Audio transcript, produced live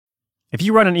If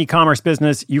you run an e-commerce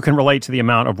business, you can relate to the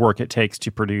amount of work it takes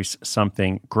to produce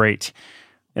something great.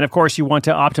 And of course, you want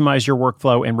to optimize your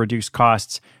workflow and reduce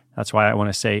costs. That's why I want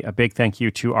to say a big thank you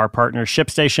to our partner,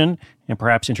 ShipStation, and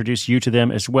perhaps introduce you to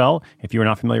them as well. If you are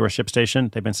not familiar with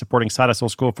ShipStation, they've been supporting Side Hustle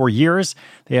School for years.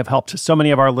 They have helped so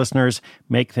many of our listeners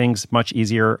make things much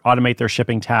easier, automate their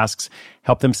shipping tasks,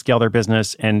 help them scale their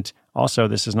business, and also,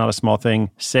 this is not a small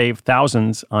thing, save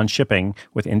thousands on shipping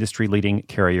with industry-leading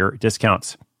carrier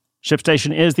discounts.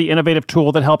 ShipStation is the innovative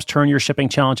tool that helps turn your shipping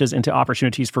challenges into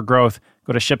opportunities for growth.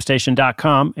 Go to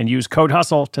ShipStation.com and use code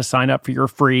HUSTLE to sign up for your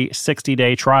free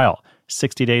 60-day trial.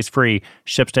 60 days free.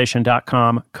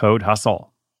 ShipStation.com, code HUSTLE.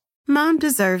 Mom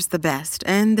deserves the best,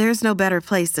 and there's no better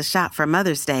place to shop for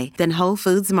Mother's Day than Whole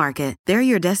Foods Market. They're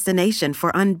your destination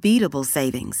for unbeatable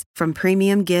savings, from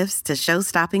premium gifts to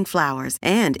show-stopping flowers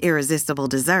and irresistible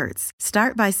desserts.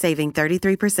 Start by saving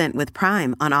 33% with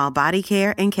Prime on all body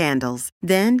care and candles.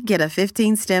 Then get a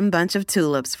 15-stem bunch of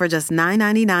tulips for just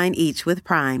 $9.99 each with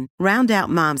Prime. Round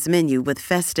out Mom's menu with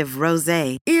festive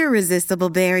rosé, irresistible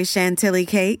berry chantilly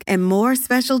cake, and more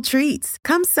special treats.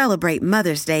 Come celebrate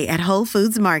Mother's Day at Whole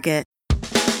Foods Market.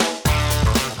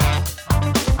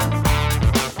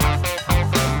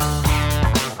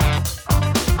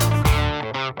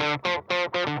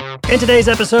 In today's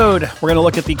episode, we're going to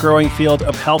look at the growing field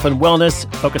of health and wellness,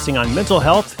 focusing on mental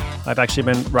health. I've actually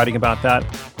been writing about that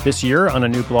this year on a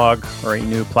new blog or a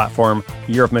new platform,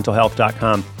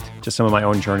 yearofmentalhealth.com, just some of my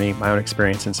own journey, my own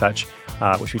experience and such,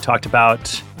 which we talked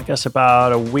about, I guess,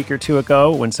 about a week or two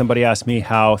ago when somebody asked me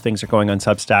how things are going on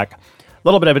Substack. A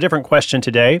little bit of a different question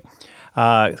today.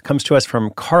 It comes to us from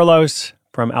Carlos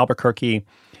from Albuquerque.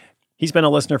 He's been a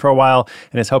listener for a while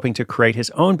and is hoping to create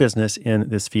his own business in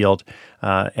this field.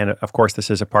 And of course, this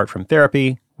is apart from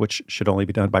therapy, which should only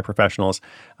be done by professionals.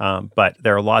 But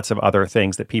there are lots of other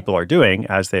things that people are doing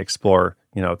as they explore,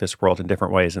 this world in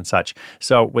different ways and such.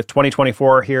 So with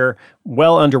 2024 here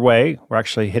well underway, we're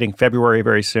actually hitting February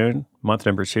very soon, month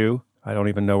number 2. I don't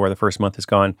even know where the first month has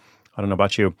gone. I don't know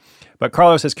about you. But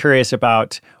Carlos is curious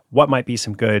about what might be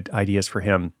some good ideas for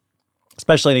him,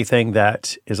 especially anything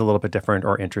that is a little bit different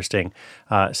or interesting.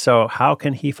 So how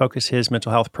can he focus his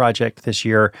mental health project this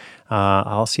year?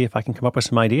 I'll see if I can come up with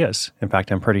some ideas. In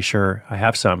fact, I'm pretty sure I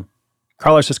have some.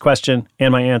 Carlos's question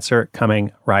and my answer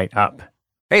coming right up.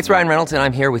 Hey, it's Ryan Reynolds, and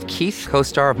I'm here with Keith,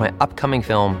 co-star of my upcoming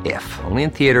film, If, only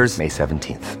in theaters May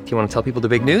 17th. Do you want to tell people the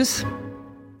big news?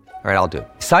 All right, I'll do it.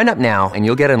 Sign up now and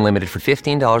you'll get unlimited for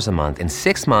 $15 a month and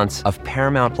 6 months of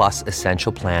Paramount Plus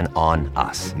Essential Plan on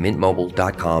us.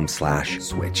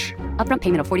 MintMobile.com/switch. Upfront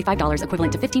payment of $45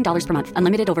 equivalent to $15 per month.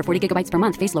 Unlimited over 40 gigabytes per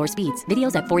month. Face lower speeds.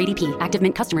 Videos at 480p. Active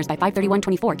Mint customers by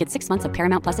 531.24 get 6 months of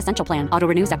Paramount Plus Essential Plan. Auto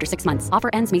renews after 6 months. Offer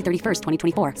ends May 31st,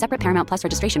 2024. Separate Paramount Plus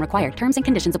registration required. Terms and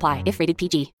conditions apply if rated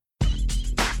PG.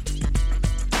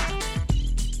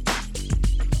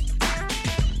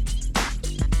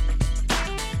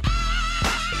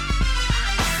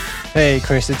 Hey,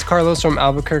 Chris, it's Carlos from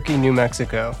Albuquerque, New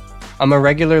Mexico. I'm a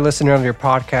regular listener of your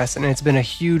podcast, and it's been a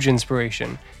huge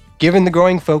inspiration. Given the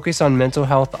growing focus on mental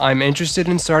health, I'm interested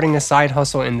in starting a side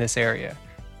hustle in this area.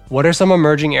 What are some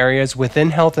emerging areas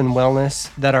within health and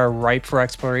wellness that are ripe for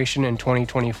exploration in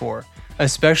 2024,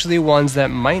 especially ones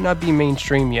that might not be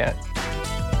mainstream yet?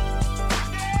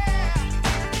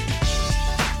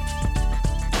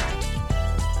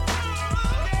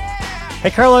 Hey,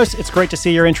 Carlos, it's great to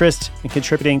see your interest in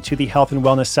contributing to the health and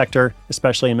wellness sector,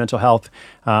 especially in mental health.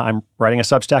 I'm writing a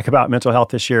Substack about mental health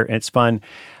this year, and it's fun.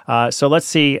 So let's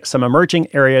see some emerging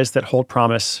areas that hold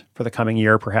promise for the coming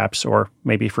year, perhaps, or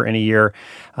maybe for any year.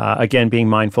 Again, being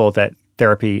mindful that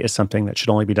therapy is something that should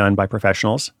only be done by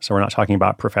professionals. So we're not talking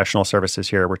about professional services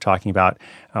here. We're talking about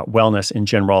wellness in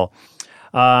general.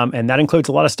 And that includes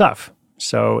a lot of stuff.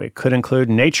 So it could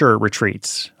include nature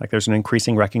retreats. Like there's an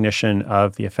increasing recognition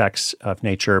of the effects of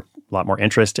nature, a lot more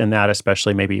interest in that,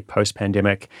 especially maybe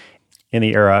post-pandemic in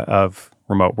the era of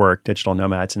remote work, digital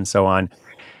nomads, and so on.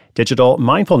 Digital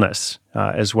mindfulness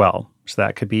as well. So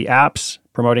that could be apps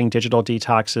promoting digital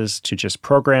detoxes to just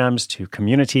programs, to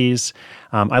communities.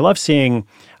 I love seeing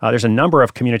there's a number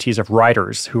of communities of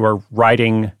writers who are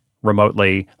writing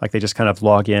remotely, like they just kind of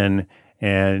log in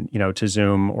and, to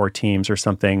Zoom or Teams or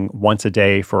something once a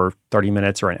day for 30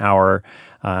 minutes or an hour.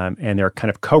 And they're kind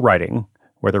of co-writing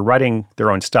where they're writing their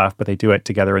own stuff, but they do it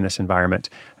together in this environment.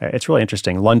 It's really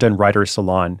interesting. London Writers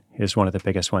Salon is one of the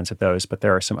biggest ones of those, but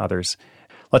there are some others.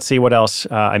 Let's see what else.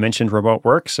 I mentioned remote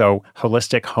work, so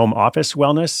holistic home office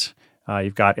wellness.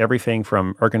 You've got everything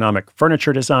from ergonomic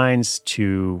furniture designs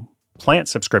to plant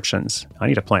subscriptions. I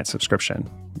need a plant subscription.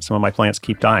 Some of my plants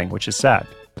keep dying, which is sad.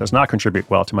 does not contribute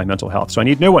well to my mental health. So I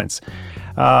need new ones.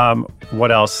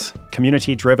 What else?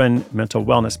 Community-driven mental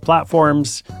wellness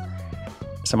platforms,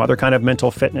 some other kind of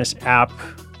mental fitness app,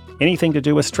 anything to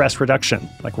do with stress reduction.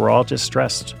 Like we're all just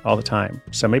stressed all the time.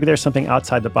 So maybe there's something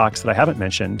outside the box that I haven't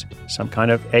mentioned, some kind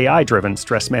of AI-driven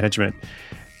stress management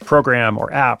program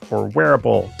or app or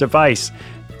wearable device.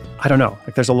 I don't know.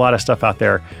 Like there's a lot of stuff out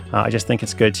there. I just think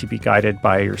it's good to be guided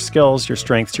by your skills, your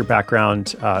strengths, your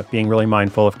background, being really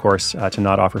mindful, of course, to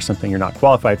not offer something you're not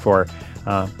qualified for.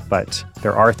 But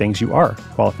there are things you are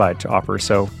qualified to offer.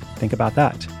 So think about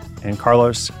that. And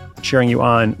Carlos, cheering you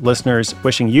on, listeners,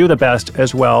 wishing you the best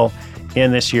as well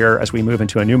in this year as we move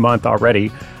into a new month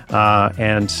already.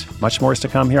 And much more is to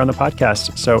come here on the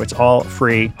podcast. So it's all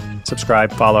free.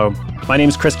 Subscribe, follow. My name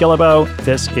is Chris Guillebeau.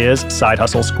 This is Side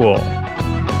Hustle School.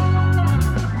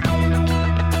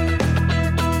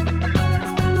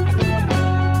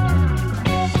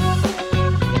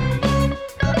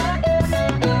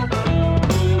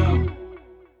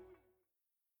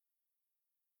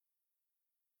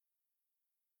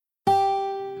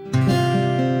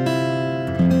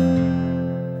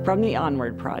 From the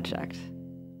Onward Project.